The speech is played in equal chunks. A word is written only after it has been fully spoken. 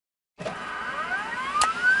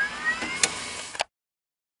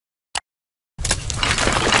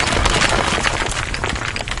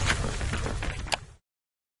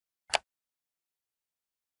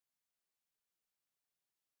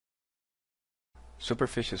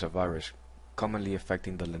Superfish is a virus commonly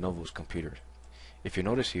affecting the Lenovo's computers. If you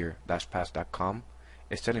notice here, LastPass.com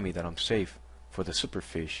is telling me that I'm safe for the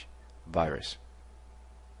Superfish virus.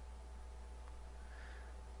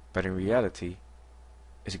 But in reality,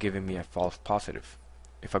 it's giving me a false positive.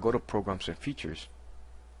 If I go to Programs and Features,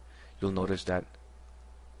 you'll notice that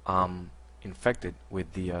I'm infected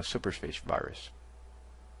with the Superfish virus.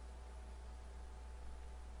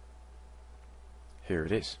 Here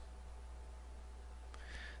it is.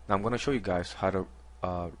 Now I'm going to show you guys how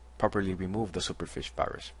to properly remove the Superfish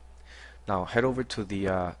virus. Now head over to the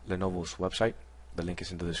Lenovo's website. The link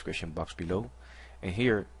is in the description box below, and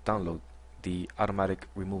here download the automatic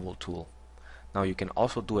removal tool. Now you can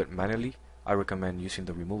also do it manually. I recommend using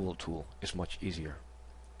the removal tool. It's much easier.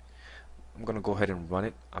 I'm going to go ahead and run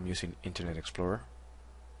it. I'm using Internet Explorer,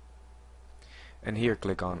 and here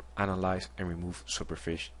click on Analyze and Remove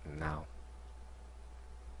Superfish Now.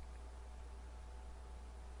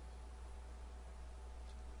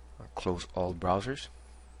 Close all browsers.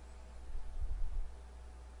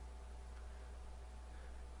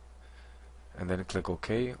 And then click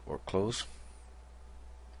OK or close.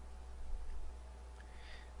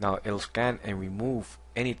 Now it'll scan and remove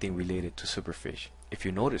anything related to Superfish. If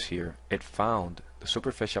you notice here, it found the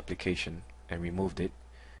Superfish application and removed it.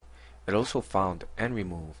 It also found and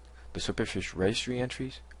removed the Superfish registry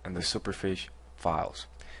entries and the Superfish files.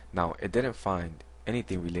 Now it didn't find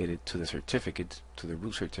anything related to the certificate, to the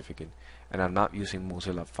root certificate, and I'm not using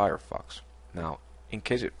Mozilla Firefox. Now in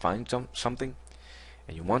case it finds something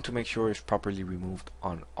and you want to make sure it's properly removed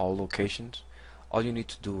on all locations, all you need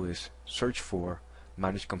to do is search for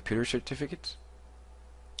Manage Computer Certificates,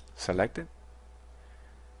 select it,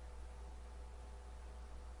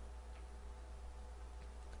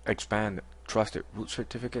 expand Trusted Root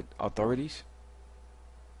Certificate Authorities,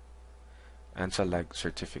 and select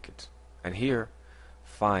Certificates. And here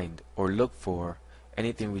find or look for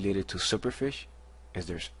anything related to Superfish. If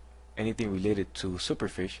there's anything related to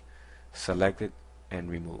Superfish, select it and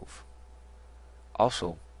remove.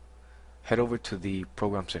 Also, head over to the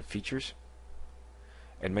Programs and Features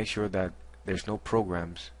and make sure that there's no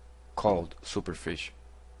programs called Superfish.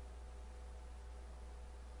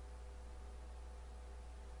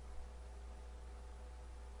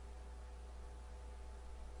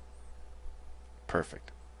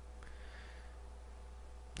 Perfect.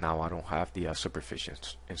 Now I don't have the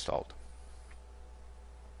Superfish installed.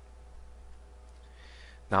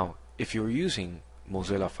 Now if you're using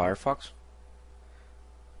Mozilla Firefox,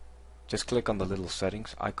 just click on the little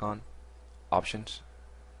settings icon, Options,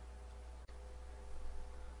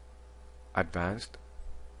 Advanced,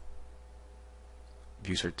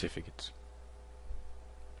 View Certificates.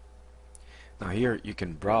 Now here you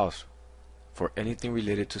can browse for anything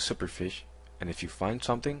related to Superfish, and if you find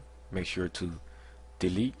something, make sure to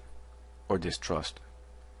delete or distrust,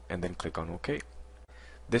 and then click on OK.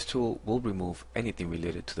 This tool will remove anything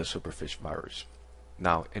related to the Superfish virus.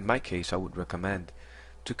 Now in my case, I would recommend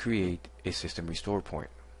to create a system restore point.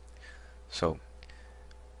 So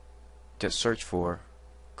just search for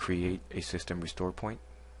create a system restore point,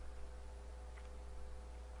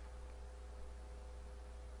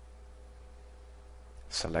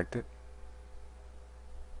 select it.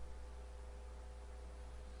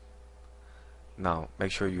 Now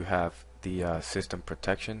make sure you have the system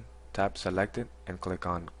protection tab selected and click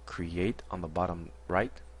on create on the bottom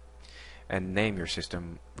right and name your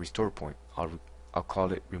system restore point. I'll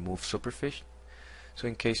call it remove Superfish. So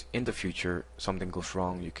in case in the future something goes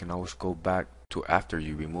wrong, you can always go back to after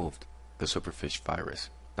you removed the Superfish virus,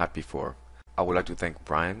 not before. I would like to thank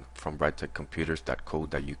Brian from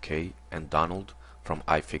brightechcomputers.co.uk and Donald from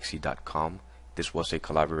iFixie.com. This was a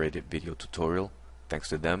collaborated video tutorial. Thanks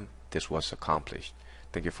to them, this was accomplished.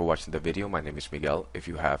 Thank you for watching the video. My name is Miguel. If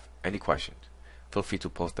you have any questions, feel free to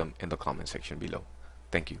post them in the comment section below.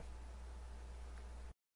 Thank you.